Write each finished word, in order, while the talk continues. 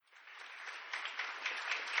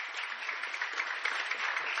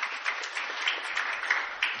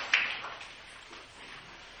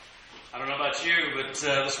about you, but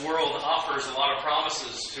this world offers a lot of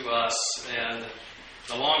promises to us, and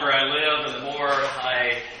the longer I live and the more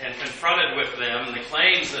I am confronted with them and the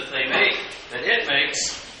claims that they make, that it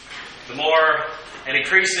makes, the more and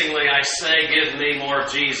increasingly I say, give me more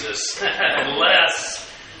Jesus and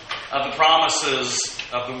less of the promises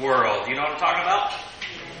of the world. You know what I'm talking about?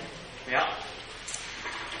 Yeah.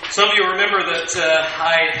 Some of you remember that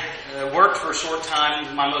I worked for a short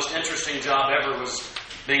time. My most interesting job ever was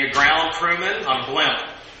being a ground crewman on a blimp.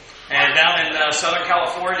 And down in Southern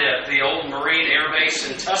California, at the old Marine Air Base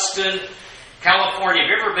in Tustin, California. Have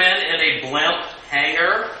you ever been in a blimp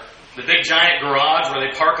hangar? The big giant garage where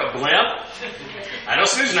they park a blimp? I know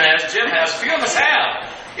Susan has, Jim has, a few of us have.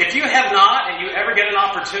 If you have not and you ever get an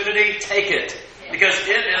opportunity, take it. Because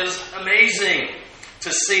it is amazing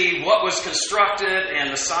to see what was constructed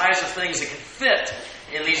and the size of things that can fit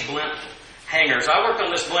in these blimp hangars. I worked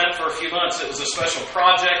on this blimp for a few months. It was a special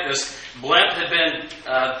project. This blimp had been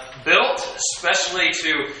built especially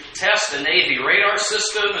to test the Navy radar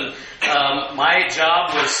system, and my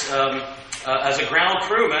job was as a ground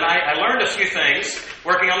crewman. I learned a few things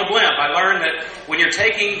working on the blimp. I learned that when you're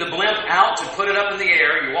taking the blimp out to put it up in the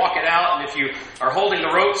air, you walk it out, and if you are holding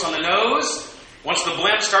the ropes on the nose, once the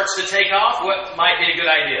blimp starts to take off, what might be a good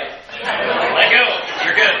idea? Let go.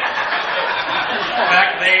 You're good. In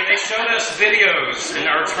fact, they showed us videos in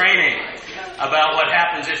our training about what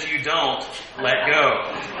happens if you don't let go.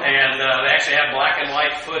 And they actually have black and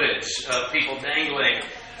white footage of people dangling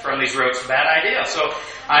from these ropes. Bad idea. So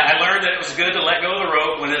I learned that it was good to let go of the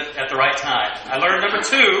rope at the right time. I learned, number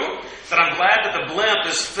two, that I'm glad that the blimp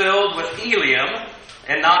is filled with helium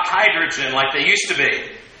and not hydrogen like they used to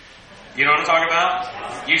be. You know what I'm talking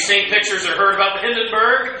about? You've seen pictures or heard about the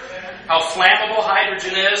Hindenburg, how flammable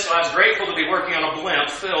hydrogen is. So I was grateful to be working on a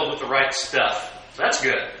blimp filled with the right stuff. So that's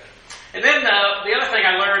good. And then the other thing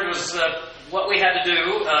I learned was what we had to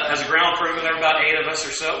do as a ground crewman. There were about 8 of us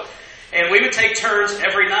or so. And we would take turns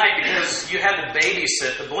every night because you had to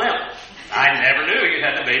babysit the blimp. I never knew you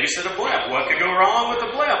had to babysit a blimp. What could go wrong with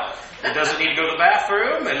a blimp? It doesn't need to go to the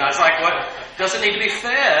bathroom. And I was like, what? Doesn't need to be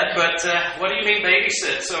fed, but what do you mean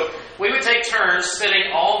babysit? So we would take turns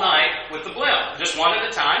sitting all night with the blimp, just one at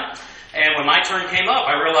a time. And when my turn came up,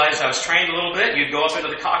 I realized I was trained a little bit. You'd go up into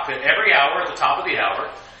the cockpit every hour at the top of the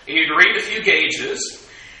hour, and you'd read a few gauges,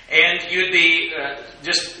 and you'd be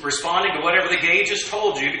just responding to whatever the gauges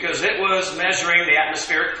told you, because it was measuring the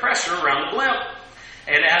atmospheric pressure around the blimp.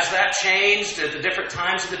 And as that changed at the different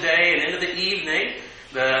times of the day and into the evening,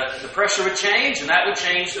 the pressure would change, and that would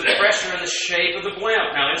change the pressure and the shape of the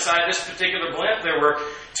blimp. Now, inside this particular blimp, there were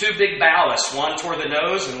 2 big ballasts, one toward the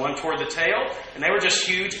nose and one toward the tail, and they were just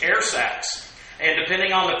huge air sacs. And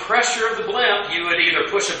depending on the pressure of the blimp, you would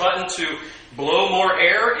either push a button to blow more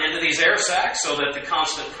air into these air sacs so that the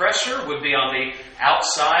constant pressure would be on the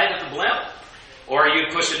outside of the blimp, or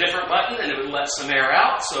you'd push a different button and it would let some air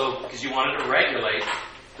out, because you wanted to regulate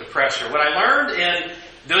the pressure. What I learned in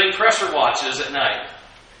doing pressure watches at night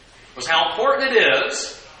was how important it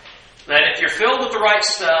is that if you're filled with the right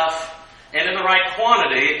stuff and in the right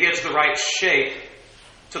quantity, it gives the right shape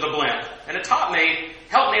to the blimp. And it helped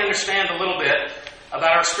me understand a little bit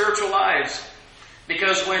about our spiritual lives.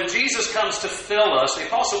 Because when Jesus comes to fill us, the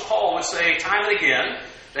Apostle Paul would say time and again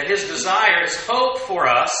that his desire, his hope for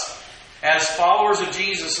us as followers of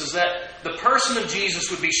Jesus is that the person of Jesus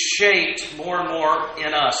would be shaped more and more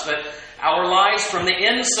in us. That our lives from the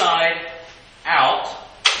inside out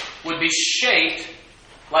would be shaped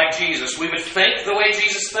like Jesus. We would think the way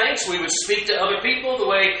Jesus thinks. We would speak to other people the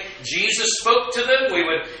way Jesus spoke to them. We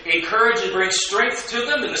would encourage and bring strength to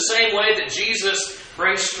them in the same way that Jesus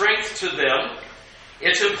brings strength to them.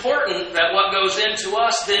 It's important that what goes into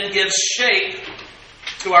us then gives shape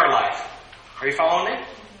to our life. Are you following me?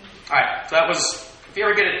 All right. So that was, if you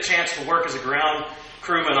ever get a chance to work as a ground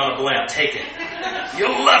crewman on a blimp, take it.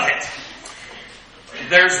 You'll love it.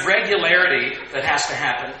 There's regularity that has to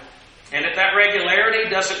happen. And if that regularity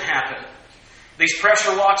doesn't happen, these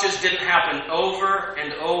pressure watches didn't happen over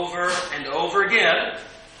and over and over again,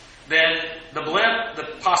 then the blimp,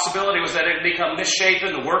 the possibility was that it would become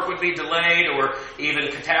misshapen, the work would be delayed, or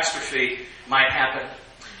even catastrophe might happen.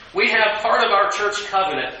 We have part of our church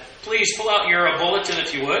covenant. Please pull out your bulletin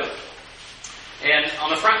if you would. And on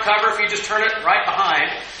the front cover, if you just turn it right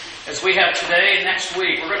behind, as we have today and next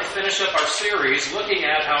week, we're going to finish up our series looking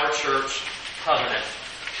at our church covenant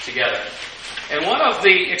together. And one of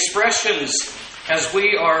the expressions as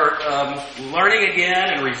we are learning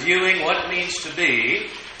again and reviewing what it means to be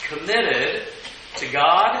committed to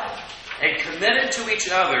God and committed to each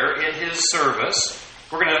other in His service,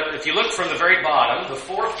 we're going to, if you look from the very bottom, the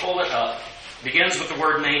 4th bullet up begins with the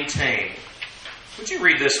word maintain. Would you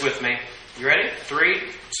read this with me? You ready? 3,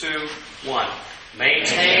 2, 1.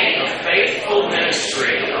 Maintain a faithful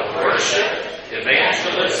ministry of worship,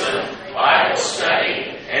 evangelism, Bible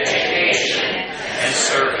study, education, and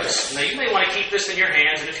service. Now, you may want to keep this in your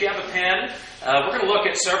hands, and if you have a pen, we're going to look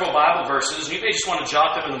at several Bible verses. You may just want to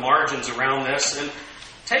jot them in the margins around this, and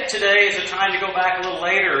take today as a time to go back a little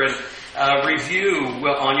later and review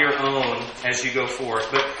on your own as you go forth.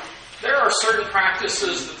 But there are certain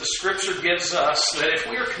practices that the Scripture gives us that if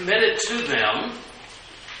we are committed to them,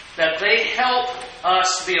 that they help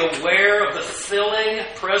us be aware of the filling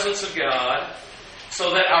presence of God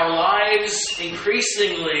so that our lives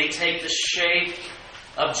increasingly take the shape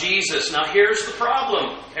of Jesus. Now here's the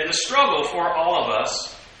problem and the struggle for all of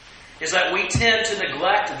us is that we tend to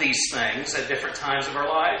neglect these things at different times of our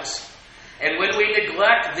lives. And when we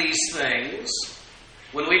neglect these things,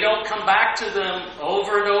 when we don't come back to them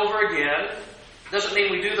over and over again, doesn't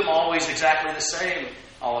mean we do them always exactly the same,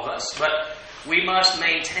 all of us. But we must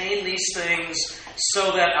maintain these things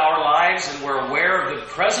so that our lives, and we're aware of the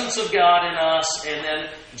presence of God in us, and then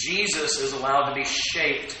Jesus is allowed to be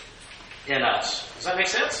shaped in us. Does that make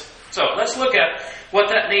sense? So let's look at what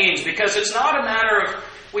that means, because it's not a matter of,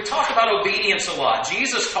 we talk about obedience a lot.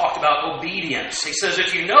 Jesus talked about obedience. He says,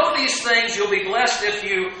 if you know these things, you'll be blessed if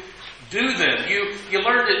you do them. You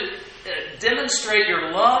learn to demonstrate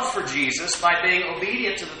your love for Jesus by being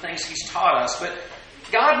obedient to the things He's taught us. But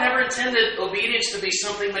God never intended obedience to be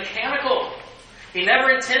something mechanical. He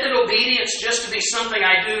never intended obedience just to be something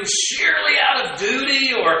I do sheerly out of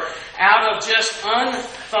duty or out of just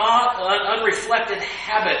unthought, unreflected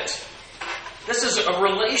habit. This is a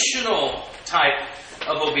relational type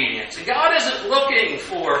of obedience. And God isn't looking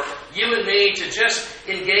for you and me to just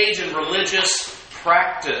engage in religious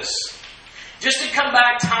practice. Just to come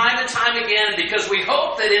back time and time again because we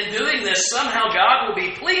hope that in doing this somehow God will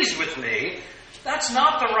be pleased with me. That's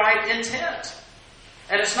not the right intent.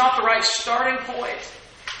 And it's not the right starting point.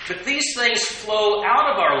 But these things flow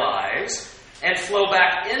out of our lives and flow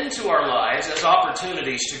back into our lives as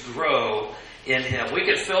opportunities to grow in Him. We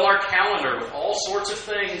could fill our calendar with all sorts of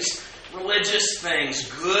things, religious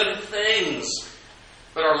things, good things.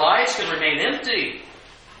 But our lives can remain empty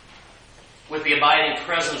with the abiding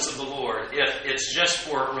presence of the Lord if it's just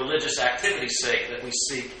for religious activity's sake that we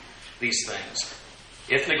seek these things.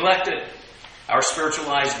 If neglected, our spiritual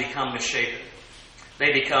lives become misshapen.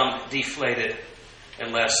 They become deflated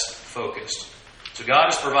and less focused. So God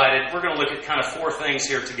has provided, we're going to look at kind of 4 things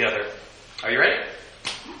here together. Are you ready?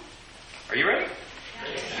 Are you ready?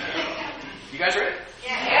 You guys ready?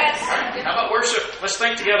 Yes. How about worship? Let's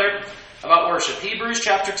think together about worship. Hebrews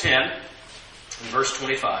chapter 10 and verse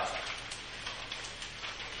 25.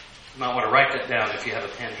 You might want to write that down if you have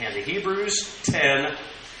a pen handy. Hebrews 10,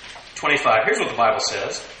 25. Here's what the Bible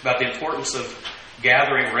says about the importance of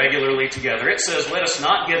gathering regularly together. It says, let us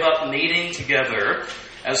not give up meeting together,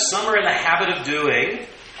 as some are in the habit of doing,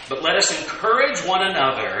 but let us encourage one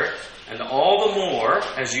another, and all the more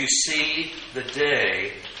as you see the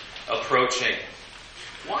day approaching.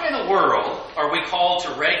 Why in the world are we called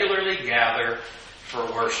to regularly gather for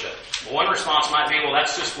worship? Well, one response might be, well,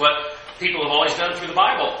 that's just what people have always done through the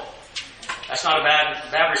Bible. That's not a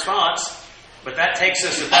bad response. But that takes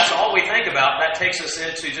us, if that's all we think about, that takes us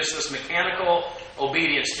into just this mechanical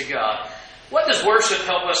obedience to God. What does worship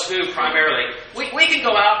help us do primarily? We can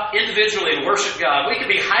go out individually and worship God. We can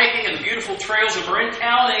be hiking in the beautiful trails of Marin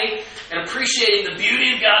County and appreciating the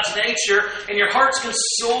beauty of God's nature, and your hearts can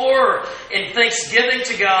soar in thanksgiving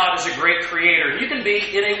to God as a great Creator. You can be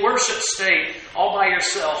in a worship state all by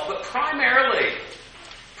yourself, but primarily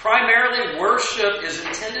worship is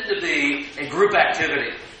intended to be a group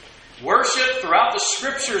activity. Worship throughout the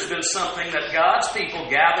Scripture has been something that God's people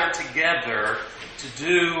gather together to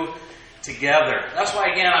do together. That's why,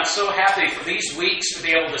 again, I'm so happy for these weeks to be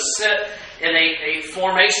able to sit in a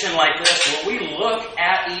formation like this where we look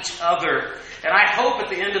at each other. And I hope at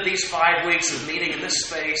the end of these 5 weeks of meeting in this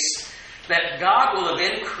space that God will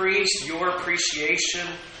have increased your appreciation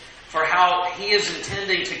for how He is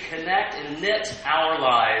intending to connect and knit our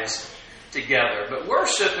lives together. But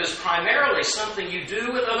worship is primarily something you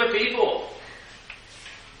do with other people,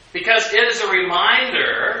 because it is a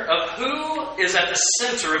reminder of who is at the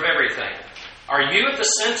center of everything. Are you at the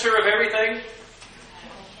center of everything?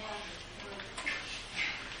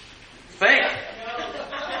 Think.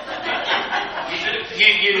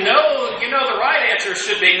 You know the right answer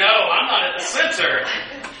should be no, I'm not at the center.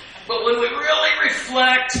 But when we really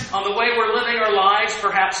reflect on the way we're living our lives,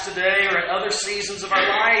 perhaps today or at other seasons of our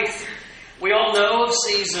life, we all know of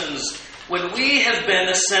seasons when we have been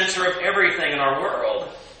the center of everything in our world.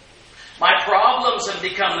 My problems have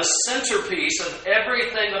become the centerpiece of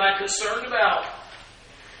everything that I'm concerned about.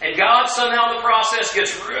 And God somehow in the process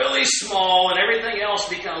gets really small and everything else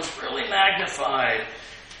becomes really magnified.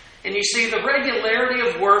 And you see, the regularity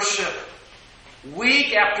of worship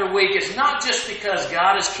week after week is not just because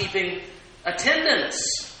God is keeping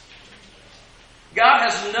attendance. God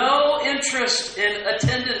has no interest in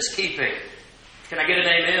attendance keeping. Can I get an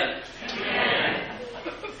amen? Amen.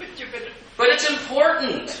 But it's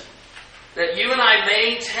important that you and I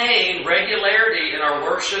maintain regularity in our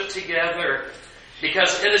worship together,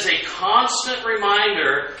 because it is a constant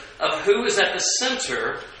reminder of who is at the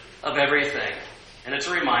center of everything. And it's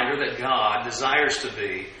a reminder that God desires to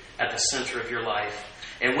be at the center of your life.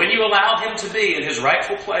 And when you allow Him to be in His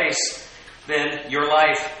rightful place, then your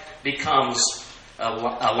life becomes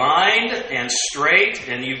aligned and straight,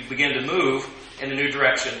 and you begin to move in a new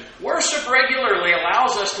direction. Worship regularly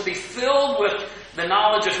allows us to be filled with the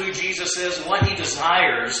knowledge of who Jesus is and what He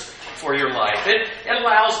desires for your life. It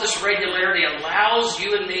allows this regularity, allows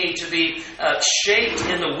you and me to be shaped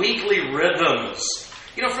in the weekly rhythms.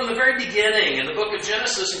 You know, from the very beginning, in the book of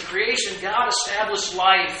Genesis and creation, God established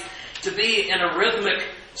life to be in a rhythmic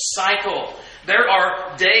cycle. There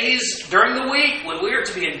are days during the week when we are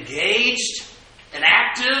to be engaged and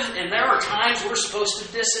active, and there are times we're supposed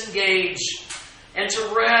to disengage and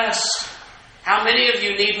to rest. How many of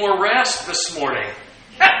you need more rest this morning?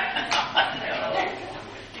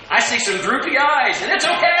 I see some droopy eyes, and it's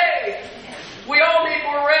okay. We all need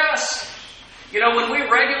more rest. You know, when we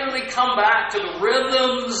regularly come back to the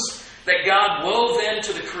rhythms that God wove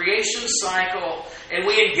into the creation cycle, and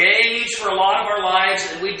we engage for a lot of our lives,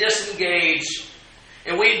 and we disengage,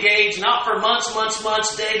 and we engage not for months,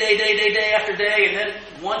 day after day, and then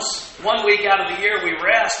one week out of the year we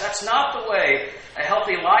rest. That's not the way a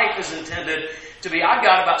healthy life is intended to be. I've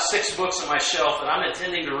got about 6 books on my shelf that I'm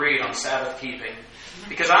intending to read on Sabbath keeping,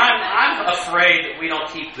 because I'm afraid that we don't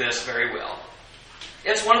keep this very well.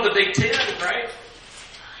 It's one of the big 10, right?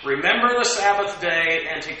 Remember the Sabbath day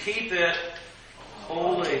and to keep it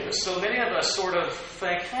holy. But so many of us sort of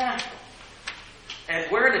think, and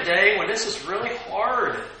we're in a day when this is really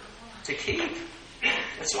hard to keep.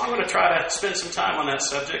 And so I'm going to try to spend some time on that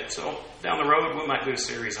subject. So down the road, we might do a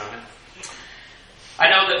series on it. I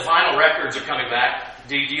know that vinyl records are coming back.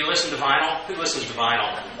 Do you listen to vinyl? Who listens to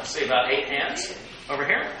vinyl? I see about 8 hands over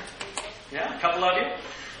here. Yeah, a couple of you.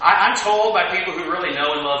 I'm told by people who really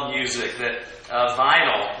know and love music that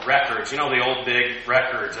vinyl records, you know, the old big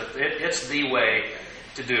records, it's the way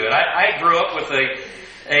to do it. I grew up with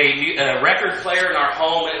a record player in our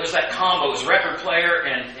home, and it was that combo. It was record player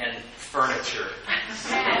and furniture.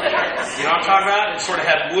 You know what I'm talking about? It sort of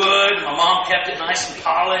had wood. My mom kept it nice and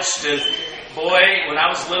polished, and boy, when I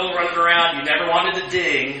was little running around, you never wanted to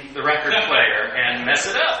ding the record player and mess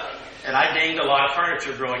it up. And I dinged a lot of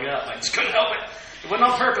furniture growing up. I just couldn't help it. It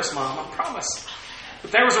wasn't on purpose, Mom, I promise.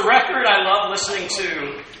 But there was a record I loved listening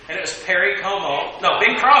to, and it was Bing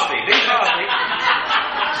Crosby.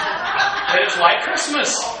 And it was White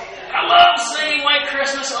Christmas. I loved singing White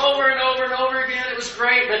Christmas over and over and over again. It was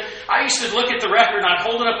great. But I used to look at the record, and I'd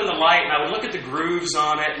hold it up in the light, and I would look at the grooves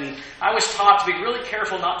on it. And I was taught to be really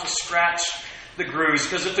careful not to scratch the grooves,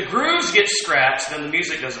 because if the grooves get scratched, then the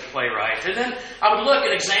music doesn't play right. And then I would look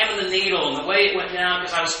and examine the needle and the way it went down,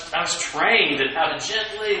 because I was trained in how to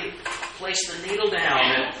gently place the needle down.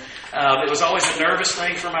 And it was always a nervous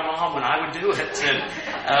thing for my mom when I would do it.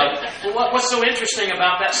 And what's so interesting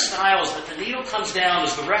about that style is that the needle comes down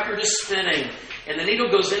as the record is spinning, and the needle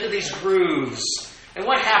goes into these grooves. And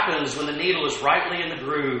what happens when the needle is rightly in the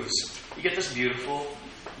grooves? You get this beautiful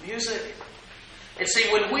music. And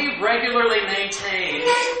see, when we regularly maintain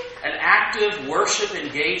an active worship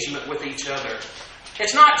engagement with each other,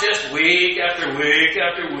 it's not just week after week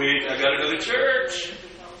after week, I got to go to church.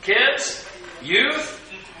 Kids, youth,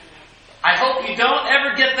 I hope you don't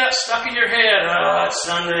ever get that stuck in your head. Oh, it's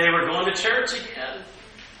Sunday, we're going to church again.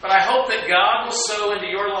 But I hope that God will sow into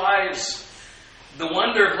your lives the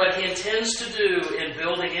wonder of what He intends to do in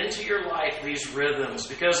building into your life these rhythms.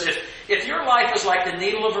 Because if your life is like the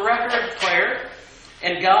needle of a record player,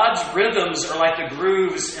 and God's rhythms are like the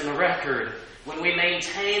grooves in the record, when we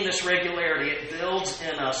maintain this regularity, it builds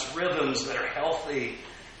in us rhythms that are healthy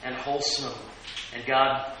and wholesome. And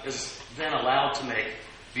God is then allowed to make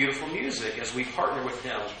beautiful music as we partner with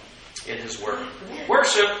Him in His work.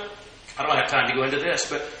 Worship, I don't have time to go into this,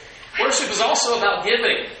 but worship is also about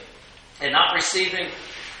giving and not receiving.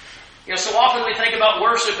 You know, so often we think about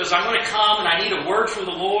worship as I'm going to come and I need a word from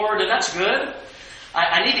the Lord, and that's good.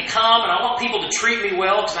 I need to come and I want people to treat me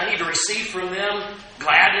well because I need to receive from them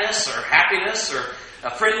gladness or happiness or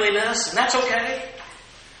friendliness, and that's okay.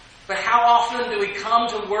 But how often do we come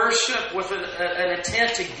to worship with an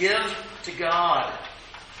intent to give to God?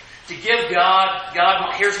 To give God,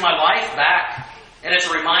 here's my life back. And it's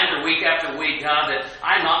a reminder week after week, God, that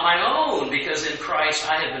I'm not my own, because in Christ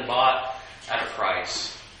I have been bought at a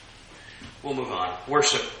price. We'll move on.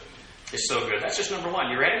 Worship is so good. That's just number one.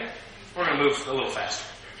 You ready? We're going to move a little faster.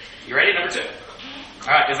 You ready? Number two.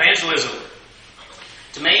 All right, evangelism.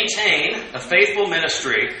 To maintain a faithful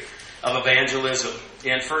ministry of evangelism.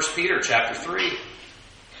 In 1 Peter chapter 3, to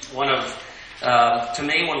me, one of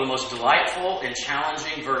the most delightful and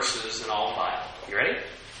challenging verses in all the Bible. You ready?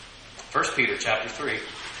 1 Peter chapter 3,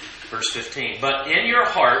 verse 15. But in your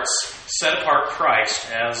hearts set apart Christ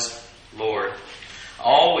as Lord.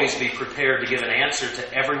 Always be prepared to give an answer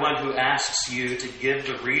to everyone who asks you to give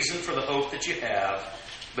the reason for the hope that you have,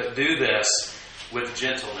 but do this with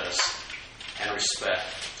gentleness and respect.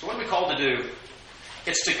 So what are we called to do?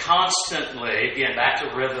 It's to constantly, again, back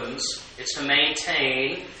to rhythms, it's to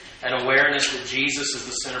maintain an awareness that Jesus is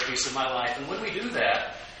the centerpiece of my life. And when we do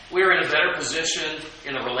that, we're in a better position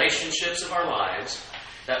in the relationships of our lives,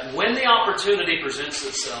 that when the opportunity presents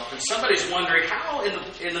itself, and somebody's wondering how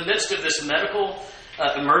in the midst of this medical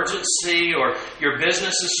emergency, or your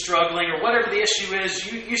business is struggling, or whatever the issue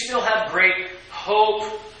is, you still have great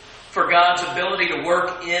hope for God's ability to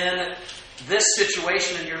work in this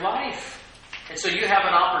situation in your life. And so you have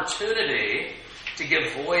an opportunity to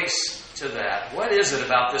give voice to that. What is it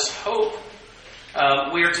about this hope?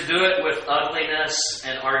 We are to do it with ugliness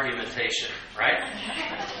and argumentation, right?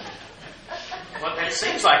 Well, it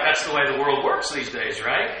seems like that's the way the world works these days,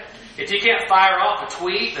 right? If you can't fire off a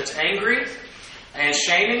tweet that's angry and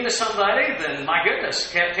shaming to somebody, then my goodness,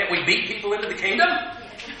 can't we beat people into the kingdom?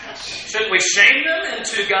 Shouldn't we shame them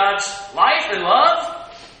into God's life and love?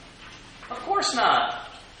 Of course not.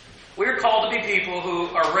 We're called to be people who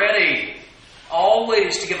are ready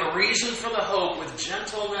always to give a reason for the hope with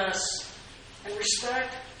gentleness and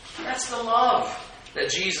respect. That's the love that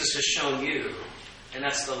Jesus has shown you. And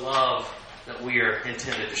that's the love that we are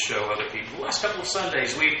intended to show other people. The last couple of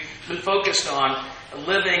Sundays, we've been focused on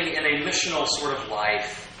living in a missional sort of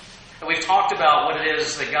life. And we've talked about what it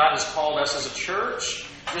is that God has called us as a church,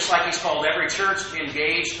 just like He's called every church to be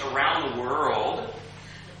engaged around the world.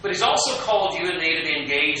 But He's also called you and me to be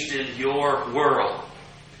engaged in your world.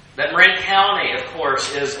 That Marin County, of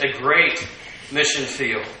course, is a great mission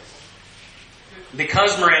field.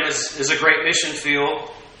 Because Marin is a great mission field,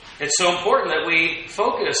 it's so important that we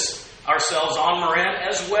focus ourselves on Marin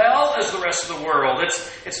as well as the rest of the world.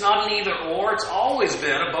 It's not an either or, it's always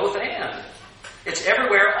been a both and. It's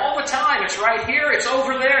everywhere all the time. It's right here, it's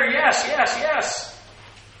over there. Yes, yes, yes.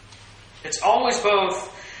 It's always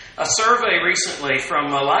both. A survey recently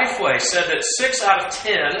from Lifeway said that 6 out of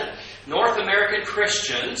 10 North American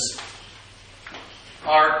Christians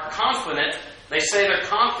are confident. They say they're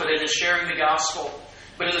confident in sharing the gospel.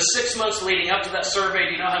 But in the 6 months leading up to that survey,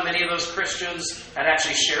 do you know how many of those Christians had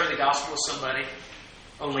actually shared the gospel with somebody?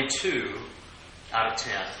 Only 2 out of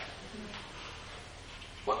 10.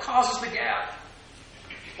 What causes the gap?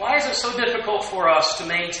 Why is it so difficult for us to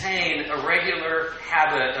maintain a regular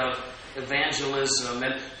habit of evangelism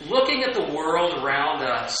and looking at the world around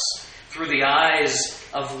us through the eyes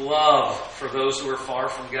of love for those who are far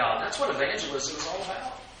from God? That's what evangelism is all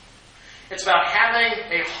about. It's about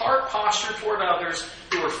having a heart posture toward others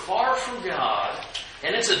who are far from God,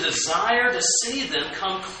 and it's a desire to see them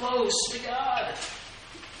come close to God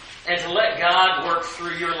and to let God work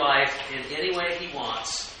through your life in any way He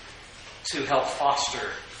wants to help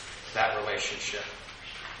foster that relationship.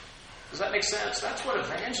 Does that make sense? That's what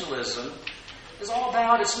evangelism is all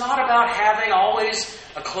about. It's not about having always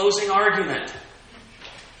a closing argument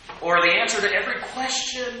or the answer to every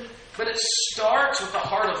question, but it starts with a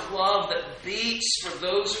heart of love that beats for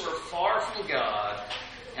those who are far from God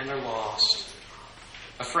and they're lost.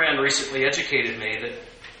 A friend recently educated me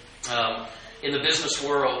that in the business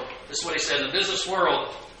world, this is what he said, in the business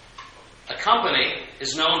world, a company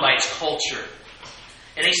is known by its culture.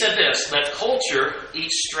 And he said this, that culture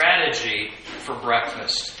eats strategy for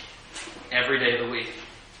breakfast every day of the week.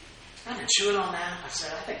 I've been chewing on that. I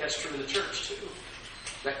said, I think that's true in the church too.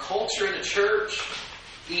 That culture in the church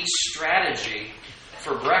eats strategy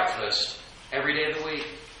for breakfast every day of the week.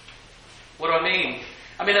 What do I mean?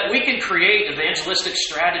 I mean that we can create evangelistic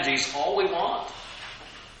strategies all we want.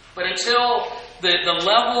 But until the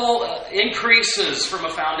level increases from a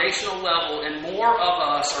foundational level and more of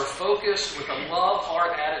us are focused with a love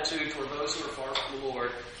heart attitude toward those who are far from the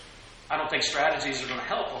Lord, I don't think strategies are going to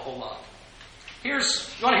help a whole lot. You want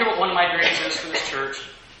to hear what one of my dreams is for this church?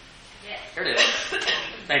 Yes. Here it is.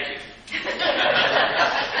 Thank you.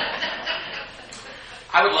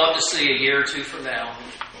 I would love to see a year or two from now,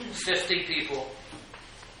 50 people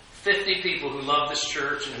who love this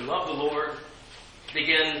church and who love the Lord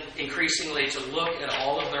begin increasingly to look at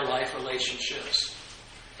all of their life relationships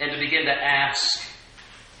and to begin to ask,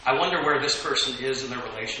 I wonder where this person is in their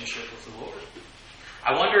relationship with the Lord.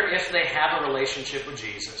 I wonder if they have a relationship with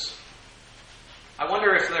Jesus. I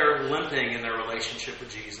wonder if they're limping in their relationship with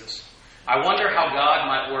Jesus. I wonder how God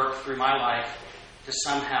might work through my life to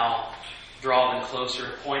somehow draw them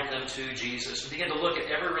closer, point them to Jesus, and begin to look at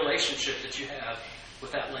every relationship that you have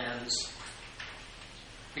with that lens.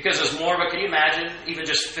 Because as more of a, can you imagine even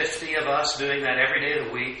just 50 of us doing that every day of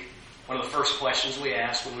the week? One of the first questions we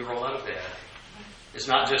ask when we roll out of bed is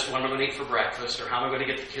not just what am I going to eat for breakfast or how am I going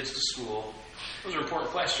to get the kids to school. Those are important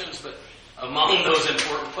questions, but among those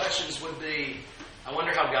important questions would be, I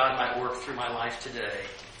wonder how God might work through my life today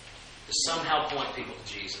to somehow point people to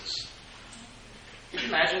Jesus. Can you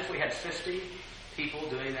imagine if we had 50 people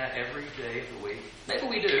doing that every day of the week? Maybe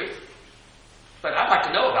we do, but I'd like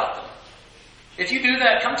to know about them. If you do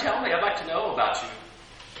that, come tell me. I'd like to know about you,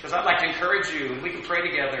 because I'd like to encourage you, and we can pray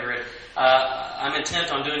together. And I'm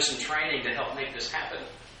intent on doing some training to help make this happen.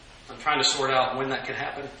 I'm trying to sort out when that could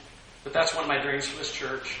happen, but that's one of my dreams for this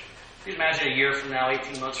church. Can you imagine a year from now,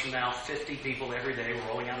 18 months from now, 50 people every day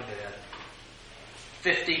rolling out of bed?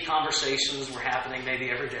 50 conversations were happening maybe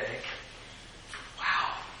every day.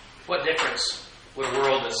 Wow. What difference would a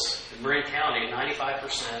world that's in Marin County,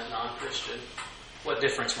 95% non-Christian, what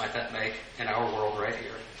difference might that make in our world right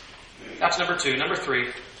here? That's number 2. Number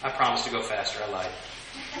 3, I promise to go faster. I lied.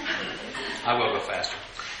 I will go faster.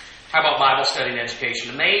 How about Bible study and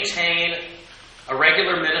education? To maintain a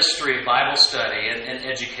regular ministry of Bible study and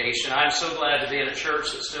education. I'm so glad to be in a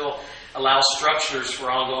church that still allows structures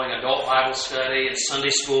for ongoing adult Bible study and Sunday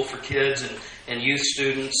school for kids and youth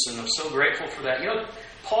students, and I'm so grateful for that. You know,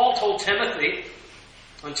 Paul told Timothy,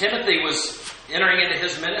 when Timothy was entering into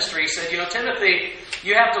his ministry, he said, Timothy,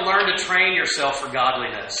 you have to learn to train yourself for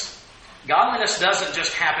godliness. Godliness doesn't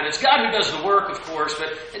just happen. It's God who does the work, of course, but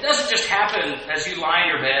it doesn't just happen as you lie in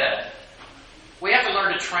your bed. We have to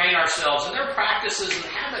learn to train ourselves, and there are practices and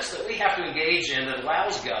habits that we have to engage in that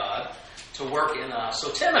allows God to work in us.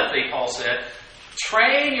 So Timothy, Paul said,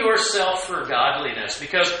 train yourself for godliness,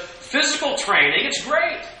 because physical training, it's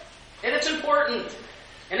great, and it's important,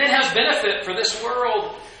 and it has benefit for this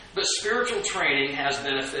world, but spiritual training has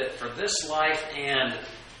benefit for this life and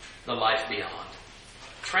the life beyond.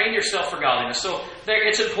 Train yourself for godliness. So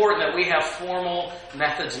it's important that we have formal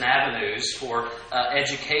methods and avenues for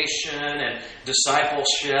education and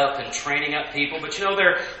discipleship and training up people. But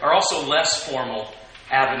there are also less formal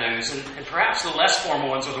avenues. And perhaps the less formal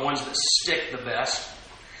ones are the ones that stick the best.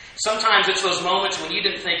 Sometimes it's those moments when you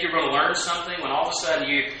didn't think you were going to learn something, when all of a sudden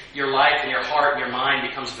your life and your heart and your mind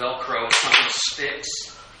becomes Velcro and something sticks.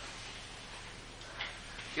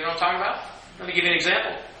 You know what I'm talking about? Let me give you an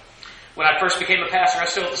example. When I first became a pastor, I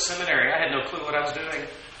was still at the seminary. I had no clue what I was doing.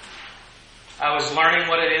 I was learning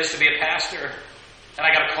what it is to be a pastor. And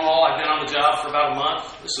I got a call. I'd been on the job for about a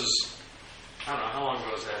month. This was, I don't know, how long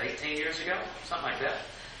ago was that? 18 years ago? Something like that.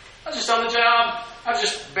 I was just on the job. I was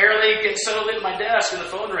just barely getting settled into my desk, and the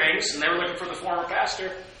phone rings, and they were looking for the former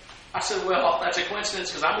pastor. I said, well, that's a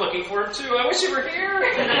coincidence, because I'm looking for him too. I wish you were here.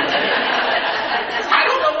 I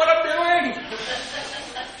don't know what I'm doing.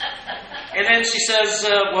 And then she says,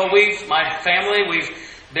 my family, we've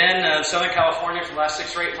been in Southern California for the last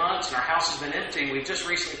 6 or 8 months, and our house has been empty. We've just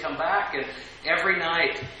recently come back, and every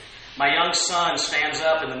night my young son stands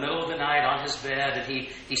up in the middle of the night on his bed, and he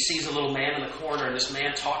sees a little man in the corner, and this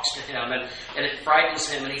man talks to him, and it frightens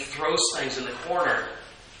him, and he throws things in the corner.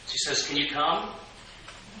 She says, can you come?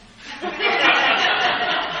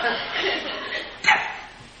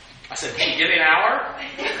 I said, can you give me an hour?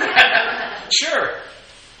 Sure.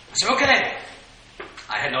 I said, okay.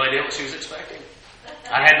 I had no idea what she was expecting.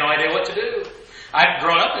 I had no idea what to do. I'd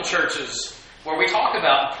grown up in churches where we talk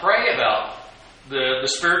about and pray about the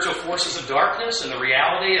spiritual forces of darkness and the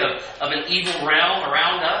reality of an evil realm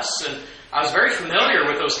around us. And I was very familiar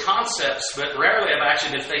with those concepts, but rarely have I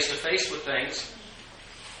actually been face to face with things.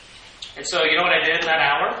 And so, you know what I did in that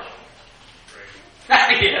hour?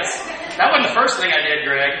 Yes. That wasn't the first thing I did,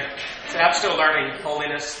 Greg. See, I'm still learning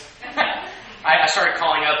holiness. I started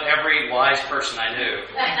calling up every wise person I knew.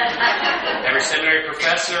 Every seminary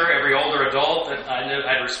professor, every older adult that I knew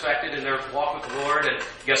I'd respected in their walk with the Lord. And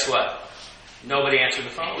guess what? Nobody answered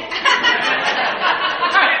the phone. It's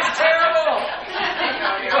terrible.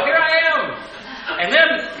 So here I am. And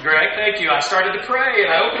then, Greg, thank you, I started to pray,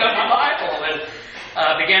 and I opened up my Bible,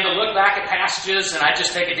 began to look back at passages, and I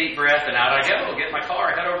just take a deep breath, and out I go. Get in my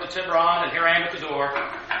car, I head over to Tiburon, and here I am at the door.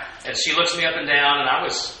 And she looks me up and down, and I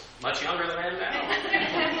was much younger than I am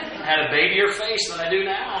now. I had a babier face than I do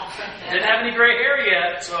now. Didn't have any gray hair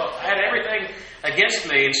yet, so I had everything against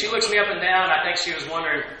me. And she looks me up and down, and I think she was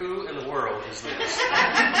wondering, who in the world is this?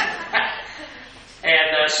 And,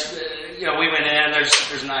 we went in.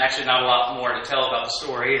 There's actually not a lot more to tell about the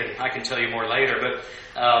story, and I can tell you more later.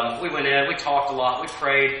 But we went in, we talked a lot, we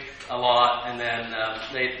prayed a lot, and then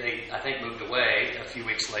they I think, moved away a few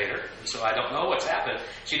weeks later. And so I don't know what's happened.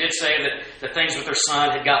 She did say that things with her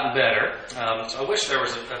son had gotten better. So I wish there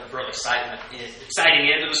was a real exciting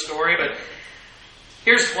end to the story, but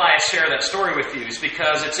here's why I share that story with you, is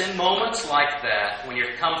because it's in moments like that, when you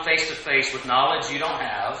come face to face with knowledge you don't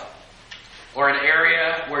have, or an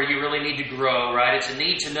area where you really need to grow, right? It's a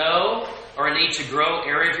need to know or a need to grow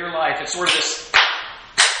area of your life. It's sort of this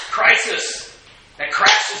crisis that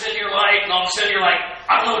crashes into your life, and all of a sudden you're like,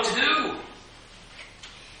 I don't know what to do.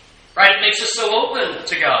 Right? It makes us so open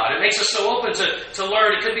to God. It makes us so open to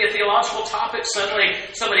learn. It could be a theological topic. Suddenly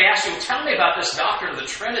somebody asks you, well, tell me about this doctrine of the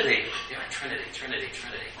Trinity. Yeah, Trinity.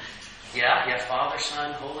 Yeah, Father,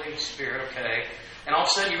 Son, Holy Spirit, okay. And all of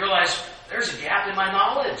a sudden you realize there's a gap in my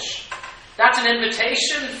knowledge. That's an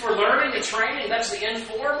invitation for learning and training. That's the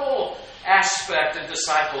informal aspect of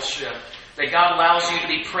discipleship that God allows you to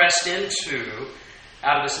be pressed into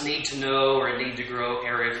out of this need to know or a need to grow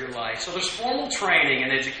area of your life. So there's formal training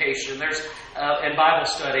and education. There's and Bible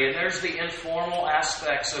study. And there's the informal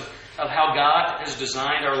aspects of how God has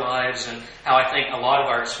designed our lives, and how I think a lot of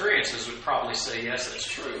our experiences would probably say, yes, that's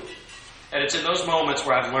true. And it's in those moments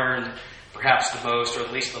where I've learned perhaps the most, or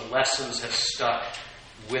at least the lessons have stuck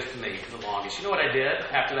with me the longest. You know what I did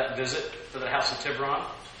after that visit to the house in Tiburon?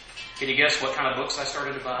 Can you guess what kind of books I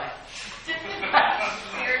started to buy?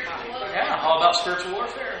 Yeah, all about spiritual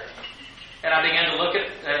warfare. And I began to look at,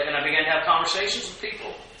 and I began to have conversations with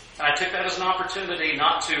people. And I took that as an opportunity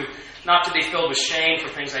not to be filled with shame for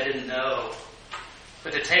things I didn't know,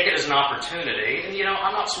 but to take it as an opportunity. And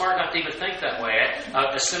I'm not smart enough to even think that way.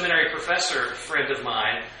 A seminary professor friend of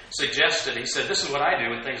mine suggested, he said, this is what I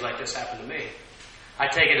do when things like this happen to me. I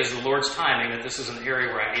take it as the Lord's timing that this is an area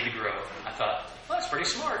where I need to grow. I thought, well, that's pretty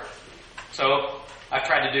smart. So I've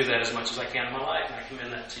tried to do that as much as I can in my life, and I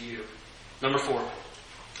commend that to you. Number 4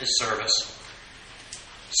 is service.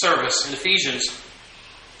 Service. In Ephesians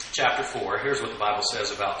chapter 4, here's what the Bible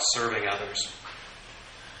says about serving others.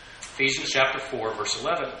 Ephesians chapter 4, verse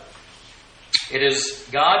 11. It is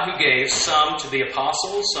God who gave some to be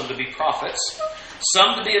apostles, some to be prophets,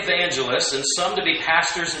 some to be evangelists, and some to be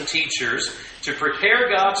pastors and teachers, to prepare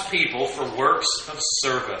God's people for works of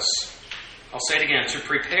service. I'll say it again, to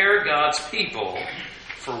prepare God's people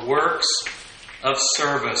for works of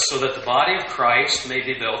service, so that the body of Christ may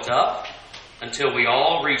be built up until we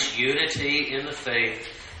all reach unity in the faith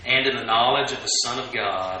and in the knowledge of the Son of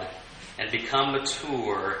God, and become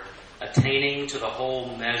mature, attaining to the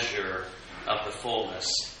whole measure of the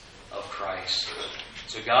fullness of Christ.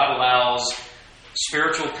 So God allows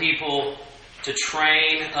spiritual people to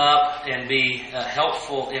train up and be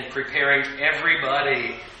helpful in preparing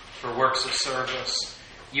everybody for works of service.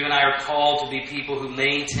 You and I are called to be people who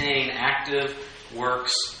maintain active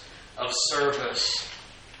works of service.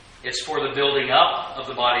 It's for the building up of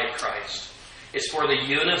the body of Christ. It's for the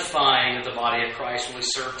unifying of the body of Christ when we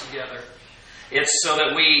serve together. It's so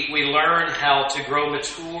that we learn how to grow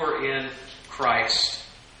mature in Christ,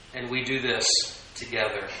 and we do this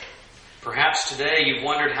together. Perhaps today you've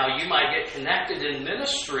wondered how you might get connected in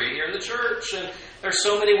ministry here in the church, and there's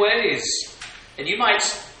so many ways. And you might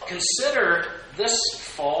consider this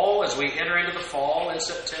fall, as we enter into the fall in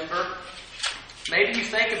September, maybe you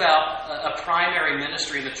think about a primary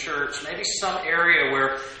ministry in the church, maybe some area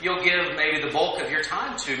where you'll give maybe the bulk of your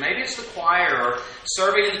time to. Maybe it's the choir, or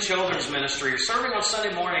serving in the children's ministry, or serving on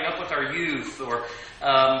Sunday morning up with our youth, or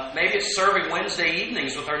maybe it's serving Wednesday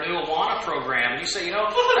evenings with our new Awana program. And you say,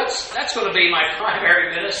 that's going to be my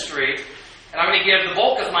primary ministry, and I'm going to give the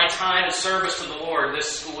bulk of my time in service to the Lord this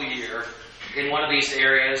school year in one of these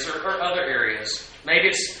areas or other areas. Maybe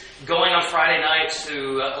it's going on Friday nights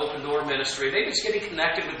to open door ministry. Maybe it's getting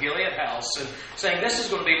connected with Gilead House and saying, this is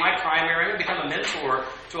going to be my primary. I'm going to become a mentor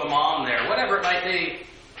to a mom there, whatever it might be.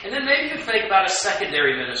 And then maybe you think about a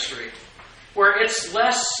secondary ministry where it's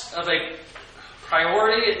less of a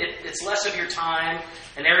priority, it's less of your time,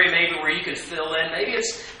 an area maybe where you can fill in. Maybe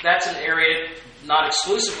that's an area, not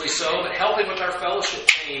exclusively so, but helping with our fellowship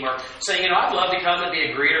team, or saying, I'd love to come and be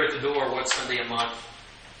a greeter at the door one Sunday a month.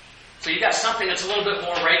 So you've got something that's a little bit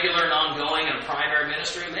more regular and ongoing in a primary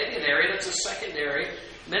ministry, maybe an area that's a secondary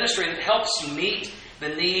ministry that helps meet the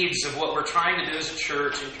needs of what we're trying to do as a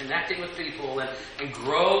church and connecting with people and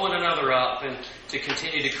grow one another up and to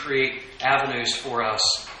continue to create avenues for us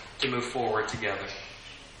to move forward together.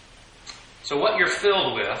 So what you're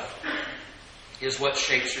filled with is what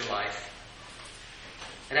shapes your life.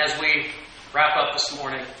 And as we wrap up this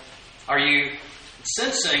morning, are you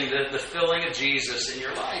sensing the filling of Jesus in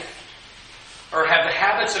your life? Or have the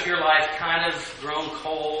habits of your life kind of grown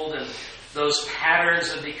cold and those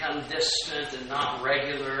patterns have become distant and not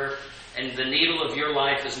regular, and the needle of your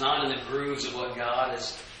life is not in the grooves of what God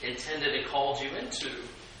has intended and called you into?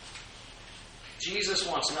 Jesus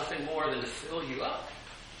wants nothing more than to fill you up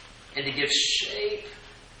and to give shape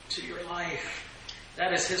to your life.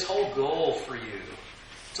 That is His whole goal for you,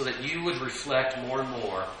 so that you would reflect more and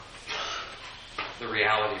more the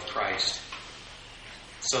reality of Christ,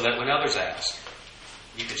 so that when others ask,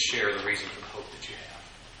 you can share the reason for the hope that you have.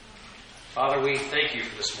 Father, we thank you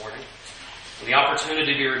for this morning and the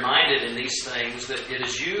opportunity to be reminded in these things that it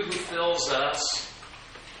is you who fills us,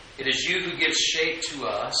 it is you who gives shape to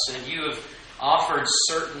us, and you have offered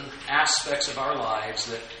certain aspects of our lives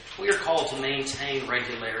that we are called to maintain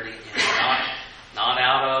regularity in, not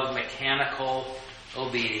out of mechanical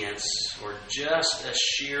obedience or just a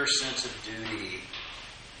sheer sense of duty,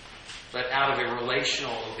 but out of a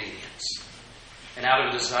relational obedience and out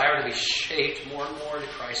of a desire to be shaped more and more into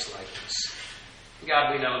Christ-likeness.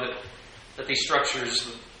 God, we know that these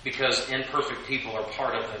structures, because imperfect people are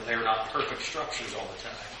part of them, they're not perfect structures all the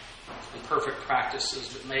time and perfect practices,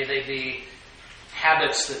 but may they be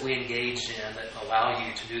habits that we engage in that allow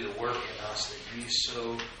you to do the work in us that you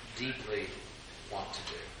so deeply want to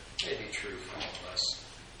do. May it be true for all of us.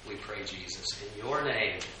 We pray, Jesus, in your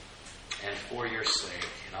name and for your sake.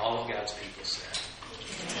 And all of God's people said,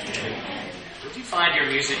 Amen. Would you find your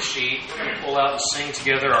music sheet? We're going to pull out and sing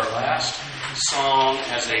together our last song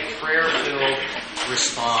as a prayer-filled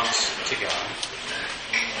response to God.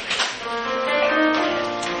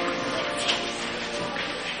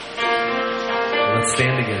 Let's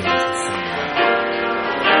stand again. Let's sing.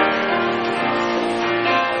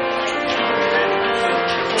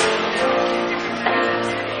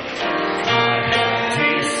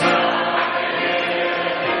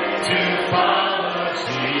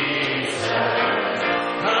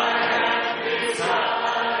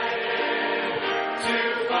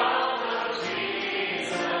 To follow